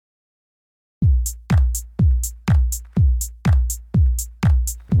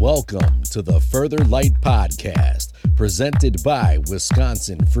Welcome to the Further Light Podcast, presented by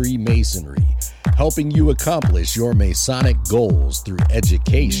Wisconsin Freemasonry, helping you accomplish your Masonic goals through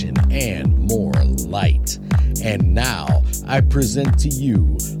education and more light. And now, I present to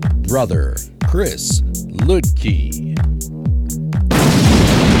you, Brother Chris Ludke.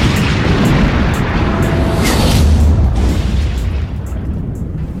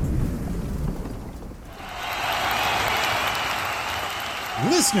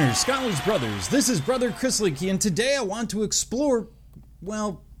 Listeners, scholars, brothers, this is Brother Chris Ludke, and today I want to explore,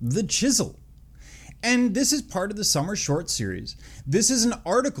 the Chisel. And this is part of the summer short series. This is an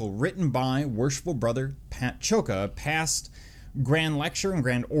article written by Worshipful Brother Pat Cholka, a past Grand Lecturer and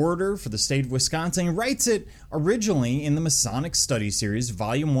Grand Orator for the state of Wisconsin. He writes it originally in the Masonic Study Series,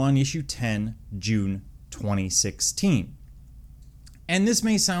 Volume 1, Issue 10, June 2016. And this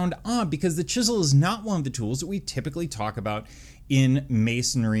may sound odd because the chisel is not one of the tools that we typically talk about in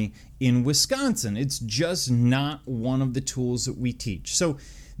Masonry in Wisconsin. It's just not one of the tools that we teach. So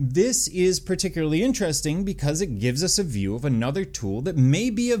this is particularly interesting because it gives us a view of another tool that may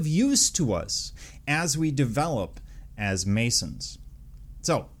be of use to us as we develop as Masons.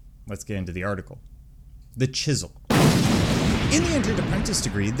 So let's get into the article. The Chisel. In the entered apprentice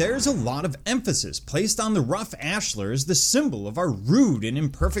degree, there's a lot of emphasis placed on the rough ashlar as the symbol of our rude and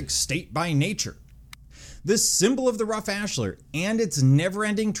imperfect state by nature. The symbol of the rough ashlar and its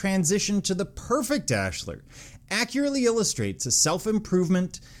never-ending transition to the perfect ashlar accurately illustrates a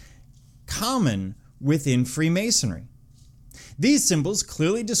self-improvement common within Freemasonry. These symbols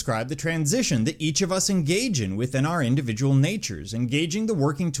clearly describe the transition that each of us engage in within our individual natures, engaging the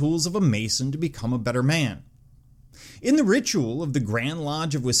working tools of a Mason to become a better man. In the ritual of the Grand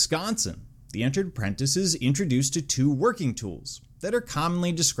Lodge of Wisconsin, the entered apprentice is introduced to two working tools that are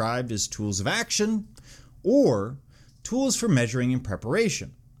commonly described as tools of action or tools for measuring and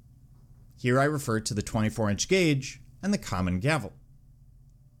preparation. Here I refer to the 24-inch gauge and the common gavel.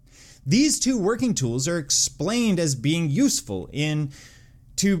 These two working tools are explained as being useful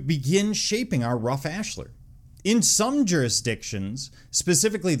to begin shaping our rough ashlar. In some jurisdictions,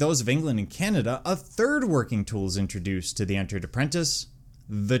 specifically those of England and Canada, a third working tool is introduced to the entered apprentice,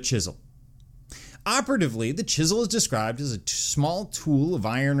 the chisel. Operatively, the chisel is described as a small tool of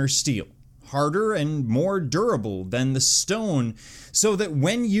iron or steel, harder and more durable than the stone, so that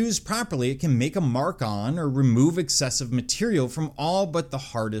when used properly, it can make a mark on or remove excessive material from all but the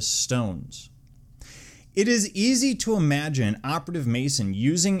hardest stones. It is easy to imagine an operative Mason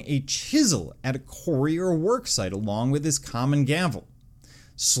using a chisel at a quarry or work site along with his common gavel,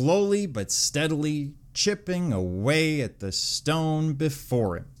 slowly but steadily chipping away at the stone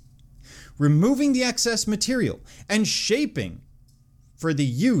before him, removing the excess material and shaping for the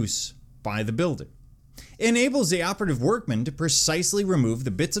use by the builder. It enables the operative workman to precisely remove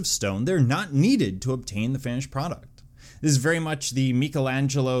the bits of stone that are not needed to obtain the finished product. This is very much the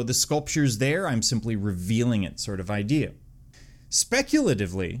Michelangelo, the sculpture's there, I'm simply revealing it sort of idea.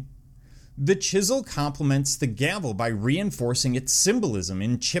 Speculatively, the chisel complements the gavel by reinforcing its symbolism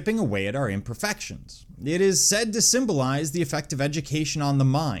in chipping away at our imperfections. It is said to symbolize the effect of education on the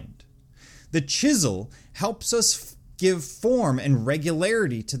mind. The chisel helps us give form and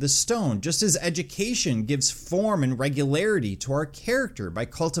regularity to the stone, just as education gives form and regularity to our character by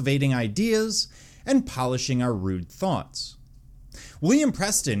cultivating ideas and polishing our rude thoughts. William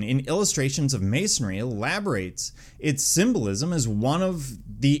Preston, in Illustrations of Masonry, elaborates its symbolism as one of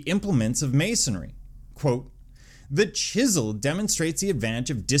the implements of Masonry. Quote, "The chisel demonstrates the advantage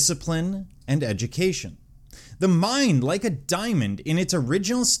of discipline and education. The mind, like a diamond in its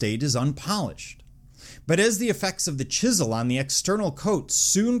original state, is unpolished. But as the effects of the chisel on the external coat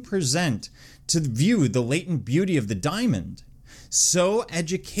soon present to view the latent beauty of the diamond, so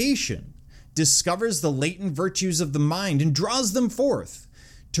education discovers the latent virtues of the mind and draws them forth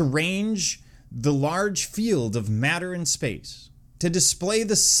to range the large field of matter and space, to display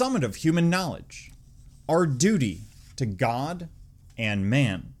the summit of human knowledge, our duty to God and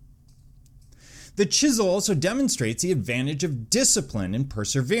man. The chisel also demonstrates the advantage of discipline and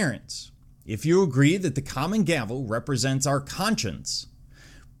perseverance. If you agree that the common gavel represents our conscience,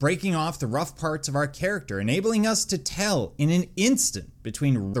 breaking off the rough parts of our character, enabling us to tell in an instant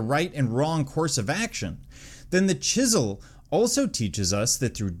between the right and wrong course of action, then the chisel also teaches us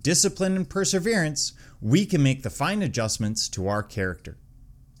that through discipline and perseverance, we can make the fine adjustments to our character.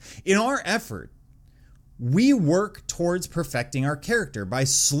 In our effort, we work towards perfecting our character by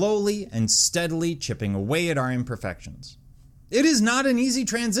slowly and steadily chipping away at our imperfections. It is not an easy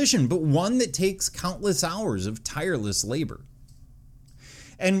transition, but one that takes countless hours of tireless labor.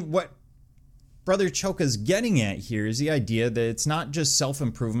 And what Brother Cholka's getting at here is the idea that it's not just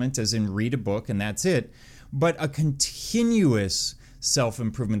self-improvement as in read a book and that's it, but a continuous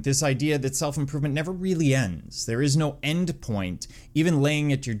self-improvement. This idea that self-improvement never really ends. There is no end point. Even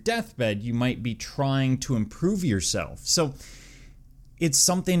laying at your deathbed, you might be trying to improve yourself. So it's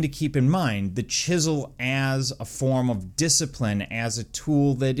something to keep in mind. The chisel as a form of discipline, as a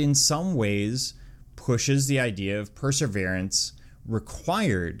tool that in some ways pushes the idea of perseverance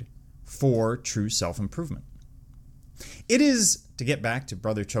required for true self-improvement. It is, to get back to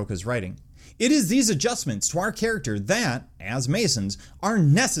Brother Cholka's writing, it is these adjustments to our character that, as Masons, are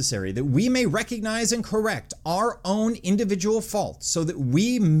necessary that we may recognize and correct our own individual faults so that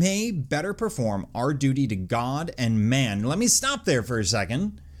we may better perform our duty to God and man. Let me stop there for a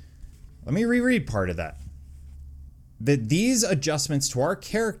second. Let me reread part of that. That these adjustments to our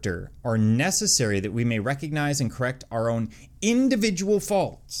character are necessary that we may recognize and correct our own individual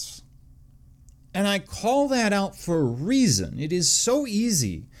faults. And I call that out for a reason. It is so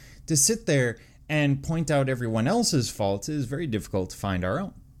easy to sit there and point out everyone else's faults. It is very difficult to find our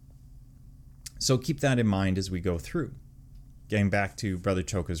own. So keep that in mind as we go through. Getting back to Brother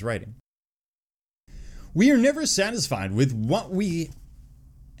Cholka's writing. We are never satisfied with what we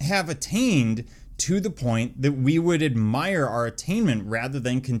have attained to the point that we would admire our attainment rather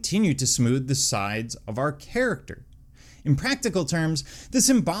than continue to smooth the sides of our character. In practical terms, the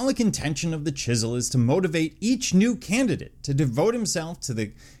symbolic intention of the chisel is to motivate each new candidate to devote himself to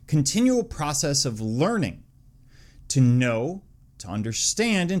the continual process of learning, to know, to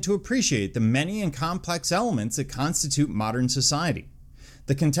understand, and to appreciate the many and complex elements that constitute modern society,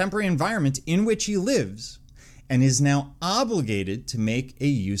 the contemporary environment in which he lives, and is now obligated to make a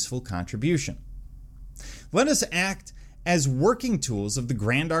useful contribution. Let us act as working tools of the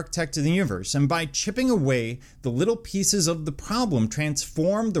grand architect of the universe, and by chipping away the little pieces of the problem,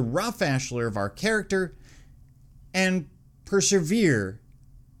 transform the rough ashlar of our character and persevere.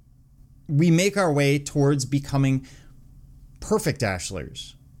 We make our way towards becoming perfect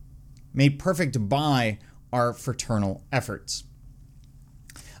ashlars, made perfect by our fraternal efforts.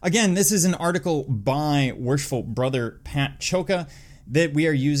 Again, this is an article by Worshipful Brother Pat Cholka that we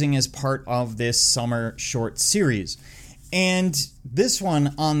are using as part of this summer short series. And this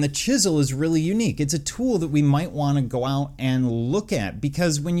one on the chisel is really unique. It's a tool that we might want to go out and look at,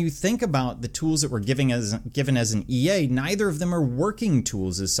 because when you think about the tools that we're given as an EA, neither of them are working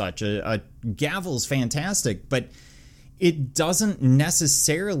tools as such. A gavel is fantastic, but it doesn't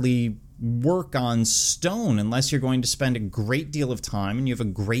necessarily work on stone unless you're going to spend a great deal of time and you have a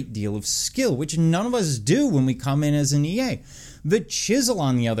great deal of skill, which none of us do when we come in as an EA. The chisel,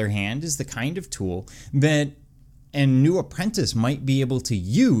 on the other hand, is the kind of tool that a new apprentice might be able to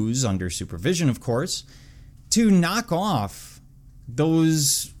use, under supervision of course, to knock off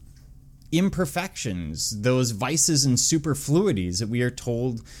those imperfections, those vices and superfluities that we are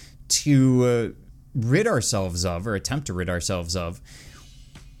told to rid ourselves of, or attempt to rid ourselves of,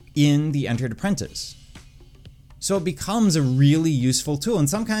 in the entered apprentice. So it becomes a really useful tool, and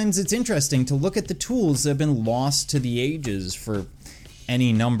sometimes it's interesting to look at the tools that have been lost to the ages for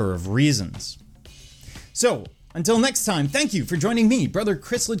any number of reasons. So, until next time, thank you for joining me, Brother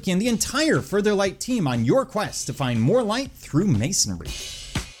Chris Lidke, and the entire Further Light team on your quest to find more light through Masonry.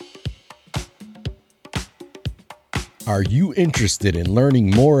 Are you interested in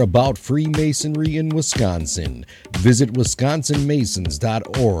learning more about Freemasonry in Wisconsin? Visit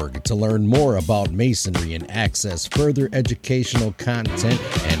wisconsinmasons.org to learn more about Masonry and access further educational content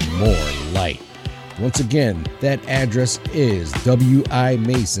and more light. Once again, that address is wimasons.org.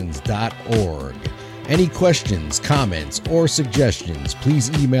 Any questions, comments, or suggestions,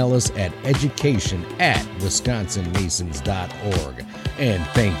 please email us at education@wisconsinmasons.org. And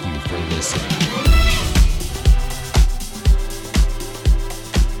thank you for listening.